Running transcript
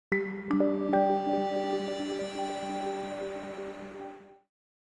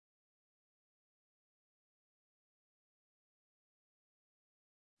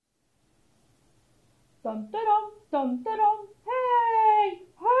Tum-ta-dum, tum-ta-dum. Hey,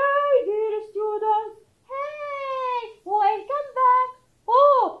 hey, dear students. Hey, welcome back.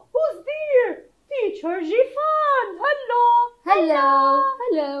 Oh, who's there? Teacher Jifan. Hello. Hello.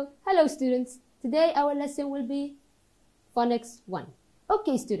 Hello. Hello, students. Today our lesson will be Phonics 1.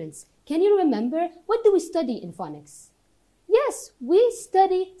 Okay, students, can you remember what do we study in Phonics? Yes, we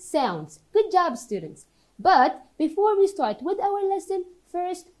study sounds. Good job, students. But before we start with our lesson,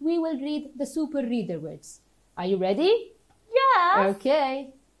 first we will read the super reader words. Are you ready? Yes.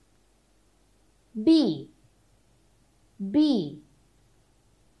 Okay. B. B.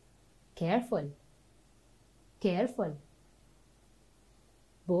 Careful. Careful.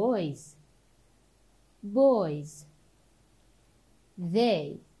 Boys. Boys.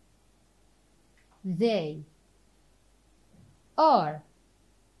 They. They. Are.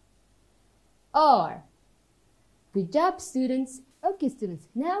 Are. Good job, students. Okay, students.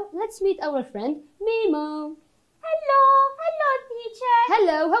 Now let's meet our friend Mimo. Hello. Hello, teacher.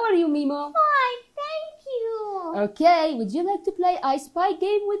 Hello. How are you, Mimo? Fine, thank you. Okay. Would you like to play I Spy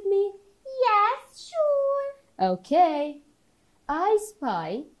game with me? Yes, sure. Okay. I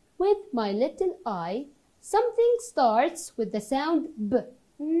spy with my little eye. Something starts with the sound B.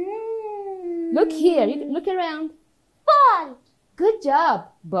 Look here. You can look around. Ball. Good job.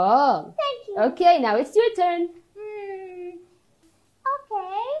 Ball. Thank you. Okay, now it's your turn.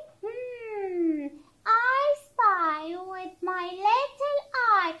 Okay. I spy with my little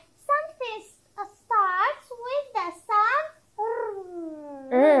eye. Something starts with the sound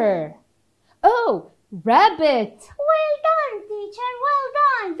Oh, rabbit. Well done, teacher. Well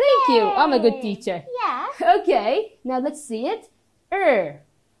done. Thank you. Yay. I'm a good teacher. Yes. Okay, now let's see it.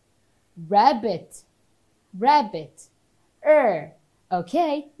 Rabbit. Rabbit.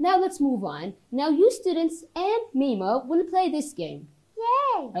 Okay, now let's move on. Now you students and Mimo will play this game.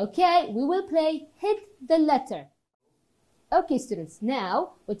 Yay. Okay, we will play Hit the Letter. Okay, students,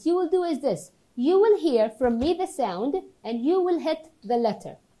 now what you will do is this. You will hear from me the sound and you will hit the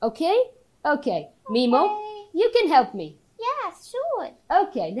letter. Okay? Okay. Mimo, you can help me. Yes, sure.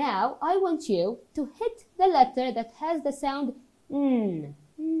 Okay, now I want you to hit the letter that has the sound N.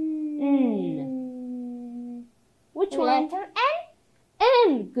 Which one? Letter N.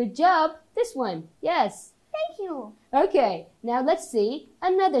 N. Good job. This one. Yes. Thank you. Okay, now let's see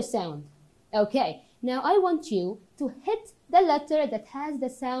another sound. Okay, now I want you to hit the letter that has the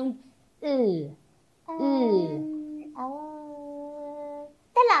sound L.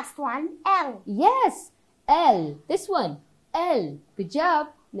 The last one, L. Yes, L. This one, L. Good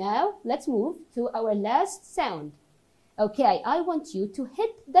job. Now let's move to our last sound. Okay, I want you to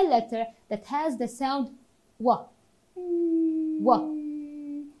hit the letter that has the sound W.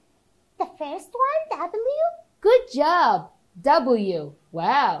 W. The first one, W. Good job. W.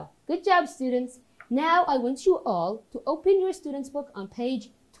 Wow. Good job, students. Now I want you all to open your student's book on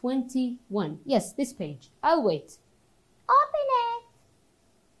page 21. Yes, this page. I'll wait. Open it.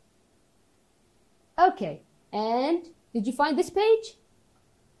 Okay. And did you find this page?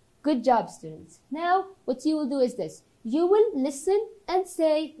 Good job, students. Now what you will do is this. You will listen and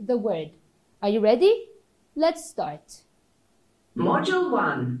say the word. Are you ready? Let's start. Module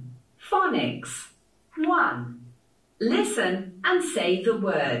 1. Phonics. 1. Listen and say the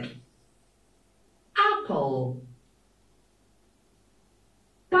word. Apple.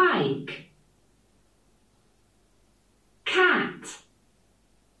 Bike. Cat.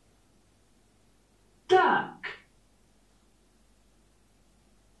 Duck.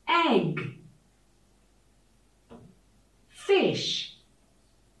 Egg. Fish.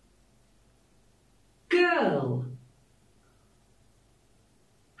 Girl.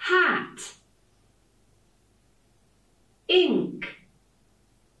 Hat. Ink.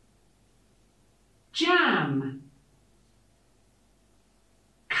 Jam.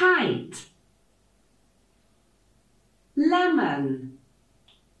 Kite. Lemon.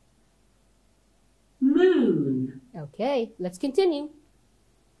 Moon. Okay, let's continue.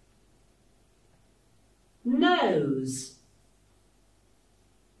 Nose.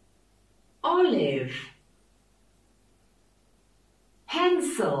 Olive.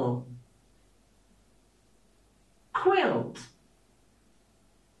 Pencil. Quilt.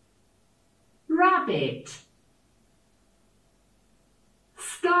 Rabbit.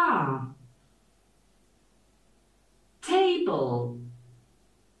 Star. Table.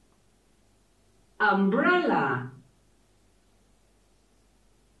 Umbrella.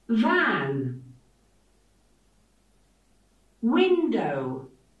 Van. Window.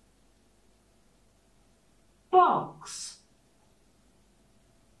 Box. Box.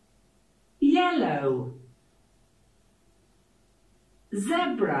 Yellow. Yellow. Yellow.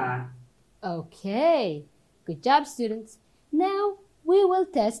 Yellow. Yellow. Yellow. Yellow. Yellow. Yellow. Yellow. Yellow. Yellow. Yellow. Yellow. Yellow. Yellow. Yellow. Yellow. Yellow. Zebra. Okay, good job, students. Now we will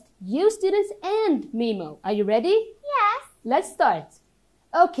test you students and Mimo. Are you ready? Yes. Let's start.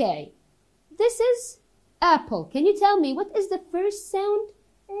 Okay, this is apple. Can you tell me what is the first sound?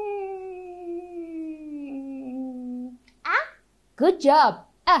 Ah. Good job.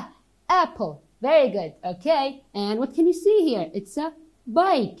 Apple. Very good. Okay, and what can you see here? It's a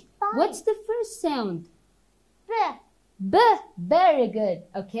bike. What's the first sound? B. B. Very good.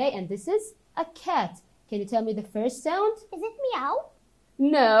 Okay, and this is a cat. Can you tell me the first sound? Is it meow?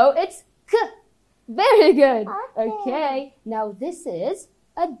 No, it's K. Very good. Okay. Okay, now this is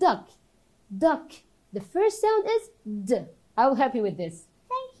a duck. Duck. The first sound is D. I will help you with this.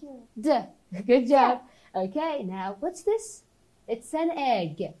 Thank you. D. Good job. Okay, now what's this? It's an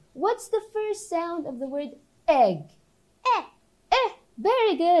egg. What's the first sound of the word egg? Eh.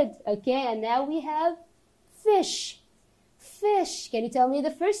 Very good. Okay, and now we have fish. Fish. Can you tell me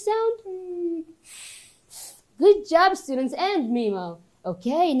the first sound? Good job, students and Mimo.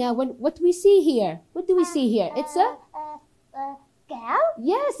 Okay, now what do we see here? What do we see here? It's a... Girl?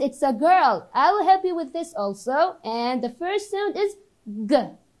 Yes, it's a girl. I will help you with this also. And the first sound is G.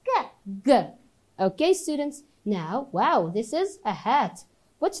 G. G. Okay, students. Now, wow, this is a hat.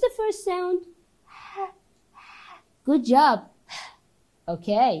 What's the first sound? Good job.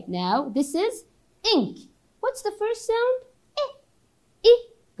 Okay, now this is ink. What's the first sound? I.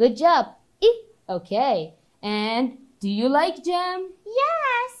 Good job. I. Okay. And do you like jam?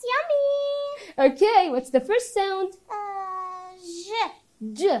 Yes, yummy. Okay, what's the first sound? J.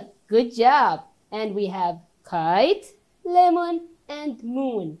 J. Good job. And we have kite, lemon, and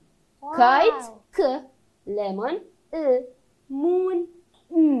moon. Wow. Kite, K, lemon, moon,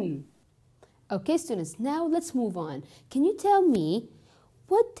 m. Okay, students, now let's move on. Can you tell me,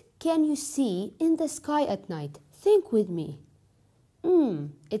 what can you see in the sky at night? Think with me.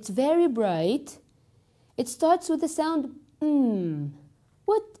 It's very bright. It starts with the sound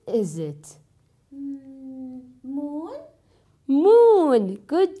What is it? Moon? Moon.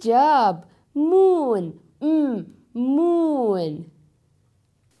 Good job. Moon. Moon.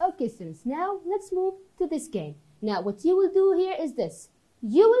 Okay, students, now let's move to this game. Now, what you will do here is this.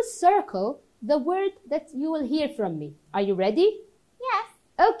 You will circle the word that you will hear from me. Are you ready? Yes.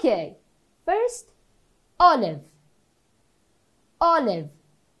 Okay. First, olive. Olive.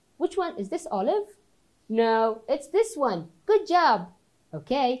 Which one? Is this olive? No, it's this one. Good job.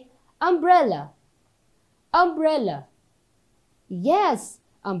 Okay. Umbrella. Umbrella. Yes,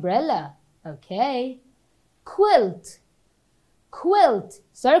 umbrella. Okay. Quilt. Quilt.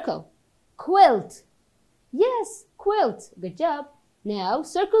 Circle. Quilt. Yes, quilt. Good job. Now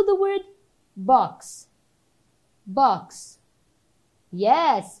circle the word box. Box.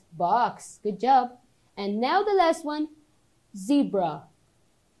 Yes, box. Good job. And now the last one, zebra.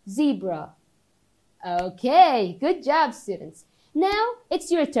 Zebra. Okay, good job, students. Now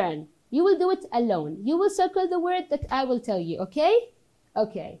it's your turn. You will do it alone. You will circle the word that I will tell you, okay?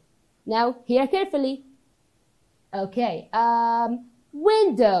 Okay. Now hear carefully. Okay.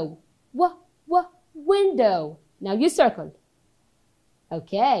 Window. Window. Now you circled.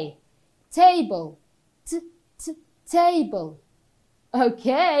 Okay. Table. Table.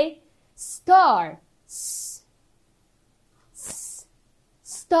 Okay. Star.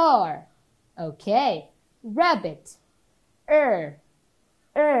 Star. Okay. Rabbit.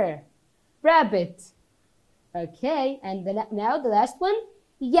 Rabbit. Okay. And now the last one.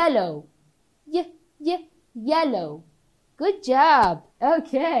 Yellow. Yellow. Good job.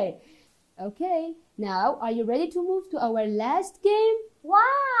 Okay. Okay. Now, are you ready to move to our last game?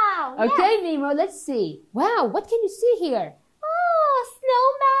 Wow. Okay, Yes. Mimo, let's see. Wow, what can you see here? Oh,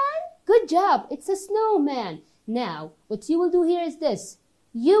 snowman. Good job. It's a snowman. Now, what you will do here is this.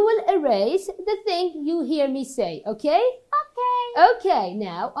 You will erase the thing you hear me say, okay? Okay. Okay,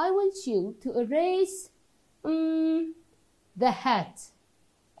 now I want you to erase the hat.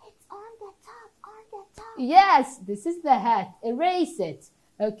 It's on the top. Yes, this is the hat. Erase it.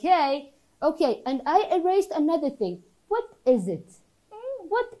 Okay? Okay, and I erased another thing. What is it?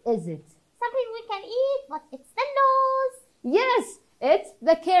 What is it? Something we can eat, but it's the nose. Yes, it's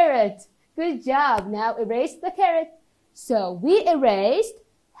the carrot. Good job. Now erase the carrot. So we erased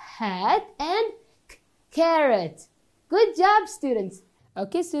hat and carrot. Good job, students.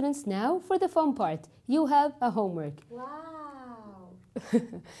 Okay, students, now for the fun part. You have a homework. Wow.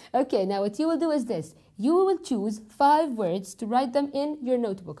 Okay, now what you will do is this. You will choose 5 words to write them in your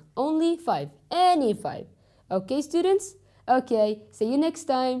notebook. Only 5. Any 5. Okay, students? Okay, see you next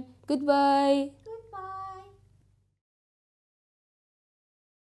time. Goodbye.